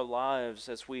so our lives,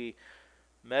 as we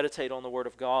meditate on the Word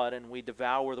of God and we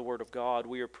devour the Word of God,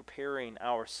 we are preparing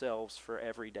ourselves for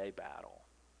everyday battle.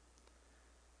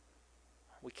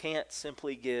 We can't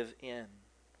simply give in.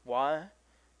 Why?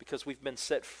 Because we've been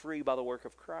set free by the work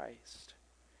of Christ.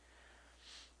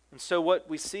 And so what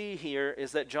we see here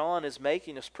is that John is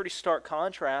making this pretty stark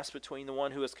contrast between the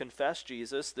one who has confessed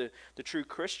Jesus, the true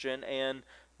Christian, and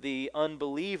the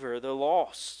unbeliever, the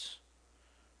lost,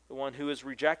 the one who is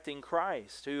rejecting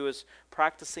Christ, who is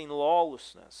practicing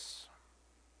lawlessness.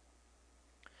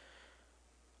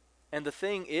 And the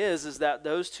thing is that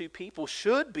those two people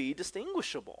should be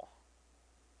distinguishable.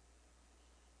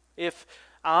 If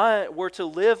I were to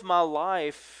live my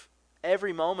life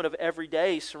every moment of every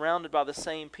day surrounded by the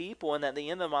same people, and at the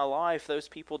end of my life those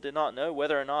people did not know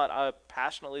whether or not I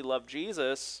passionately loved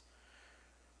Jesus,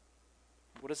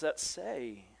 what does that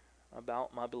say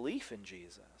about my belief in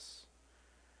Jesus?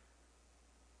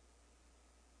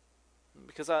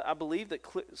 Because I believe that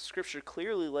Scripture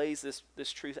clearly lays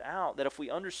this truth out, that if we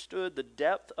understood the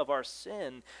depth of our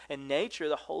sin and nature,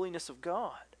 the holiness of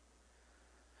God,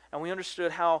 and we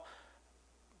understood how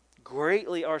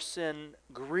greatly our sin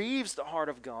grieves the heart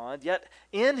of God, yet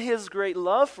in His great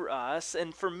love for us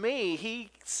and for me, He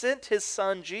sent His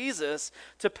Son Jesus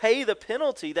to pay the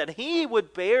penalty, that He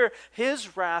would bear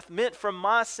His wrath meant from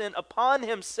my sin upon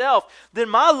Himself, then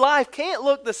my life can't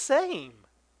look the same.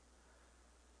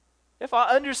 If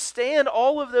I understand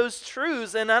all of those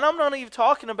truths, and I'm not even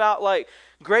talking about like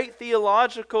great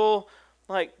theological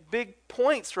big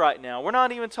points right now. We're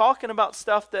not even talking about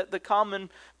stuff that the common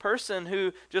person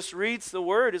who just reads the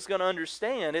Word is going to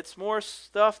understand. It's more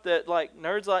stuff that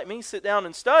nerds like me sit down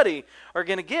and study are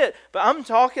going to get. But I'm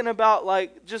talking about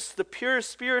just the pure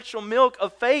spiritual milk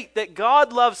of faith, that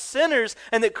God loves sinners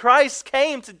and that Christ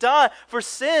came to die for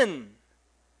sin.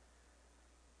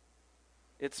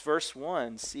 It's verse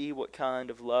 1, see what kind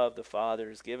of love the Father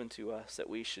has given to us, that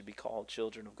we should be called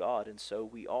children of God, and so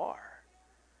we are.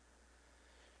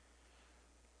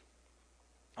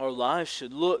 Our lives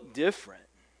should look different.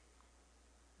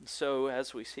 And so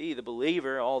as we see, the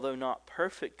believer, although not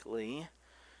perfectly,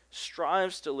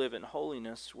 strives to live in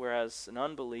holiness, whereas an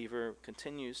unbeliever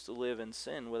continues to live in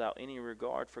sin without any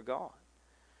regard for God.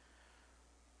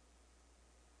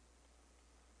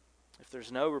 If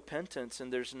there's no repentance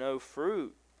and there's no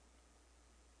fruit,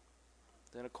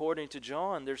 then according to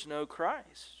John, there's no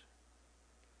Christ.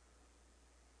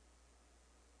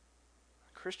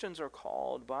 Christians are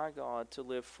called by God to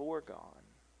live for God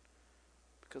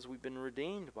because we've been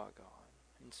redeemed by God.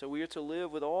 And so we are to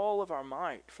live with all of our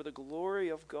might for the glory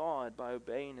of God by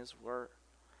obeying His word.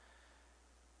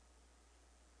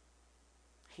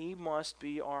 He must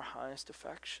be our highest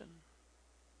affection.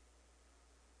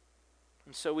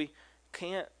 And so we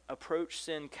can't approach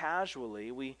sin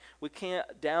casually. We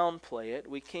can't downplay it.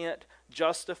 We can't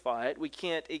justify it. We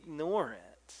can't ignore it.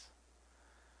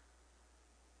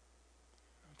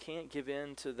 Can't give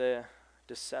in to the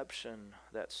deception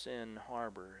that sin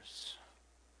harbors.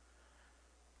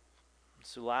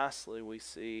 So lastly, we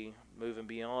see, moving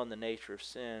beyond the nature of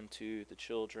sin to the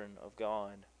children of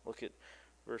God. Look at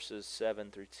verses 7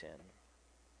 through 10.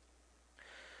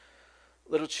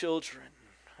 Little children,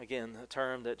 again, the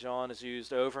term that John has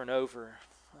used over and over.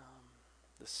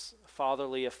 This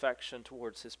fatherly affection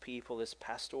towards his people, this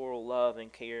pastoral love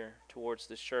and care towards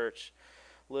the church.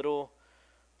 Little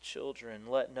children,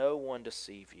 let no one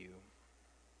deceive you.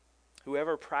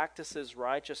 Whoever practices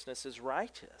righteousness is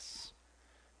righteous,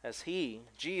 as He,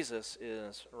 Jesus,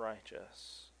 is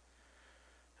righteous.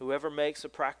 Whoever makes a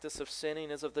practice of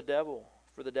sinning is of the devil,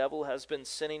 for the devil has been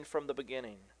sinning from the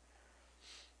beginning.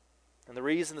 And the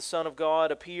reason the Son of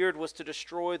God appeared was to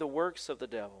destroy the works of the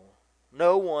devil.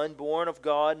 No one born of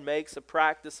God makes a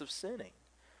practice of sinning.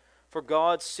 For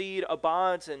God's seed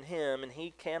abides in him, and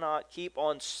he cannot keep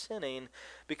on sinning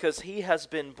because he has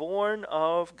been born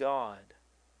of God.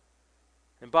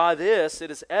 And by this it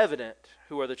is evident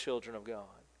who are the children of God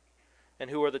and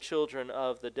who are the children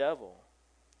of the devil.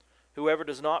 Whoever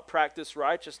does not practice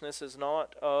righteousness is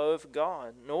not of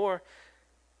God, nor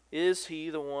is he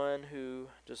the one who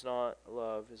does not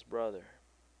love his brother.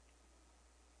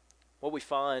 What we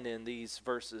find in these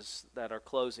verses that are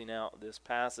closing out this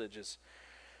passage is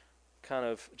kind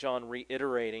of John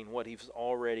reiterating what he's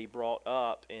already brought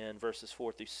up in verses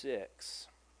 4 through 6.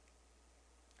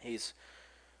 He's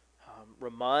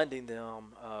reminding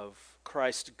them of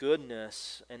Christ's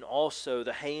goodness and also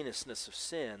the heinousness of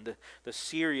sin, the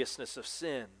seriousness of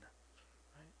sin.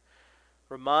 Right?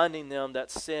 Reminding them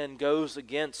that sin goes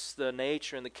against the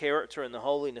nature and the character and the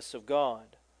holiness of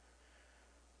God.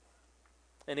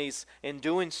 And he's, in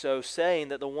doing so, saying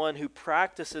that the one who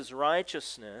practices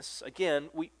righteousness, again,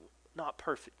 not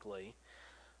perfectly,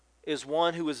 is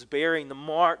one who is bearing the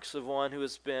marks of one who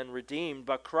has been redeemed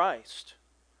by Christ.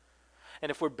 And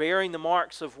if we're bearing the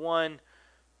marks of one,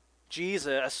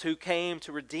 Jesus, who came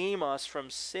to redeem us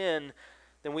from sin,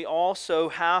 then we also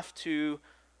have to,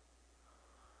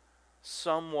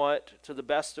 somewhat to the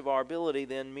best of our ability,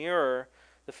 then mirror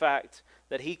the fact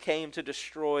that he came to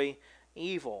destroy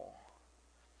evil.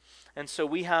 And so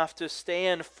we have to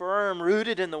stand firm,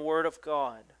 rooted in the Word of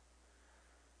God,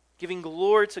 giving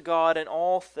glory to God in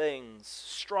all things,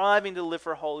 striving to live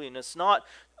for holiness, not,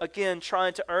 again,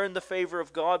 trying to earn the favor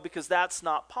of God, because that's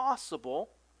not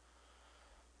possible.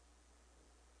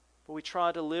 But we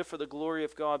try to live for the glory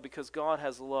of God because God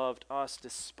has loved us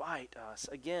despite us.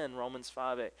 Again, Romans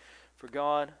 5:8. For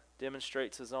God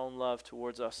demonstrates his own love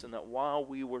towards us in that while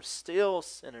we were still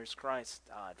sinners, Christ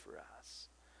died for us.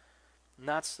 And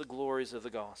that's the glories of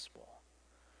the gospel.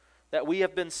 That we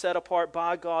have been set apart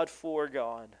by God for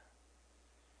God.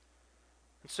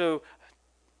 And so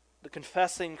the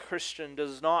confessing Christian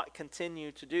does not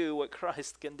continue to do what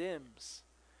Christ condemns.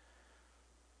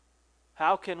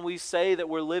 How can we say that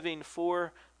we're living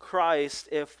for Christ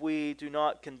if we do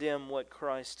not condemn what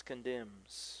Christ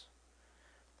condemns?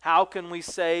 How can we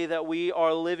say that we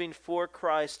are living for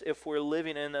Christ if we're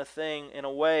living in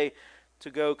a way to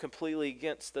go completely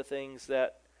against the things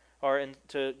that are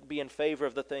to be in favor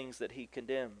of the things that he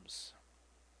condemns?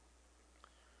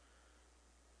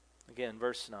 Again,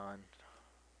 verse 9.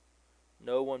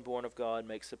 No one born of God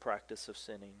makes a practice of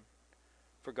sinning.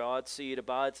 For God's seed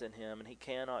abides in him, and he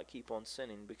cannot keep on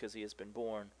sinning because he has been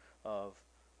born of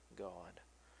God.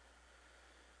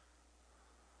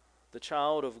 The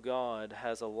child of God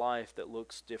has a life that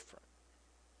looks different.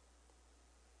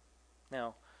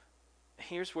 Now,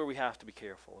 here's where we have to be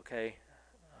careful, okay?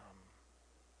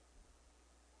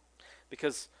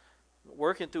 Because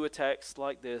working through a text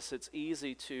like this, it's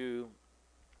easy to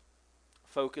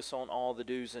focus on all the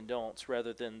do's and don'ts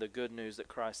rather than the good news that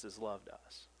Christ has loved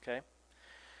us, okay?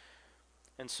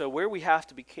 And so where we have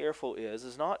to be careful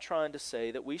is not trying to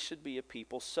say that we should be a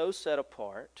people so set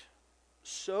apart,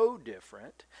 so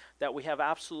different, that we have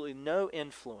absolutely no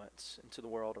influence into the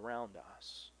world around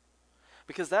us.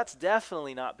 Because that's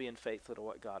definitely not being faithful to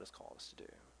what God has called us to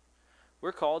do.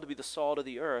 We're called to be the salt of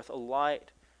the earth, a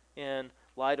light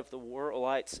of the world,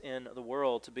 lights in the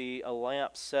world, to be a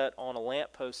lamp set on a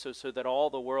lamppost so that all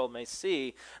the world may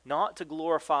see, not to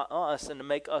glorify us and to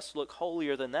make us look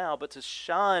holier than thou, but to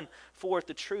shine forth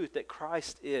the truth that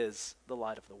Christ is the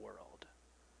light of the world.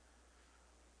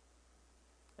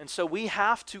 And so we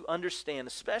have to understand,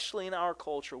 especially in our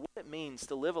culture, what it means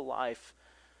to live a life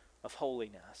of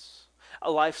holiness,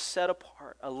 a life set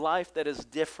apart, a life that is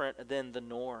different than the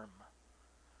norm.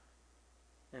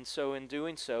 And so in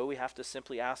doing so, we have to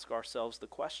simply ask ourselves the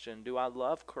question, do I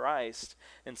love Christ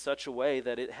in such a way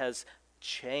that it has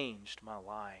changed my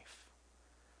life?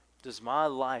 Does my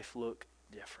life look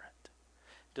different?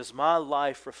 Does my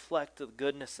life reflect the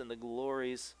goodness and the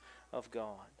glories of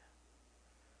God?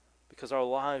 Because our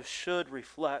lives should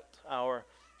reflect our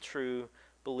true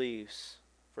beliefs.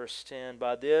 Verse 10,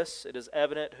 by this it is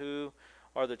evident who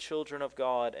are the children of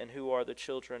God and who are the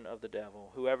children of the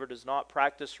devil. Whoever does not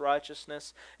practice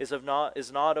righteousness is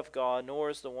not of God, nor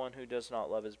is the one who does not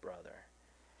love his brother.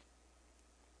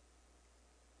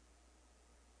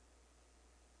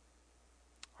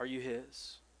 Are you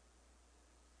his?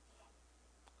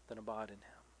 Then abide in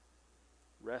him.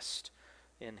 Rest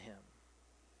in him.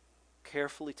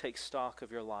 Carefully take stock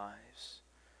of your lives.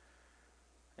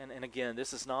 And again,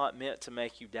 this is not meant to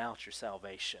make you doubt your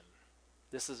salvation.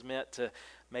 This is meant to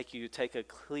make you take a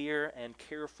clear and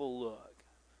careful look.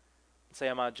 And say,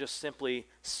 am I just simply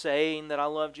saying that I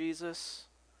love Jesus?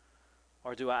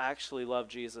 Or do I actually love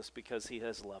Jesus because he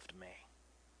has loved me?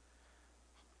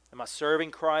 Am I serving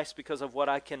Christ because of what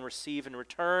I can receive in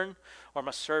return? Or am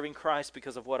I serving Christ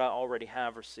because of what I already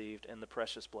have received in the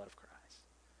precious blood of Christ?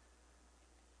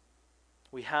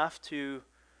 We have to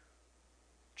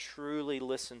truly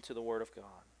listen to the Word of God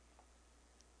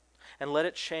and let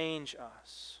it change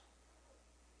us.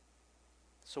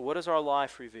 So what does our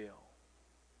life reveal?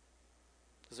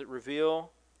 Does it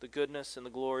reveal the goodness and the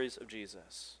glories of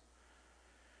Jesus.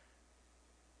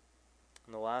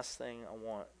 And the last thing I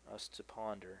want us to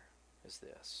ponder is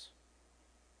this.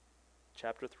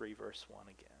 Chapter 3, verse 1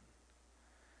 again.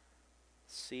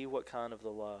 See what kind of the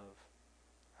love.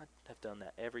 I have done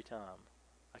that every time.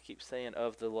 I keep saying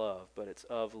of the love, but it's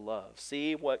of love.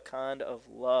 See what kind of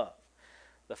love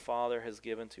the Father has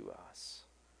given to us,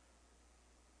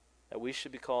 that we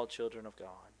should be called children of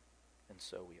God, and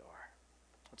so we are.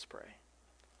 Let's pray.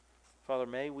 Father,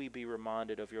 may we be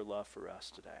reminded of your love for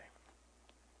us today,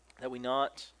 that we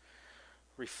not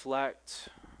reflect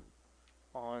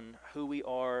on who we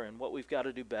are and what we've got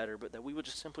to do better, but that we would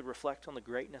just simply reflect on the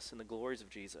greatness and the glories of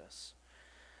Jesus,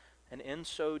 and in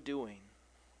so doing,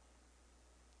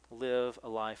 live a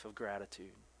life of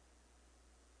gratitude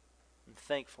and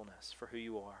thankfulness for who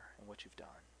you are and what you've done.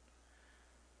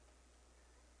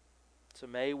 So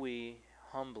may we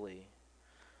humbly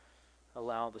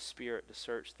allow the Spirit to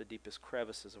search the deepest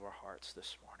crevices of our hearts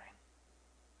this morning.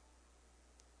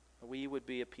 That we would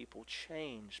be a people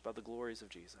changed by the glories of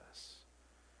Jesus,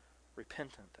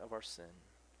 repentant of our sin,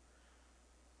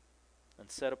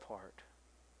 and set apart,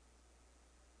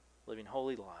 living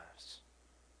holy lives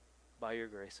by your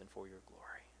grace and for your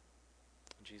glory.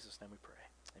 In Jesus' name we pray.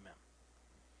 Amen.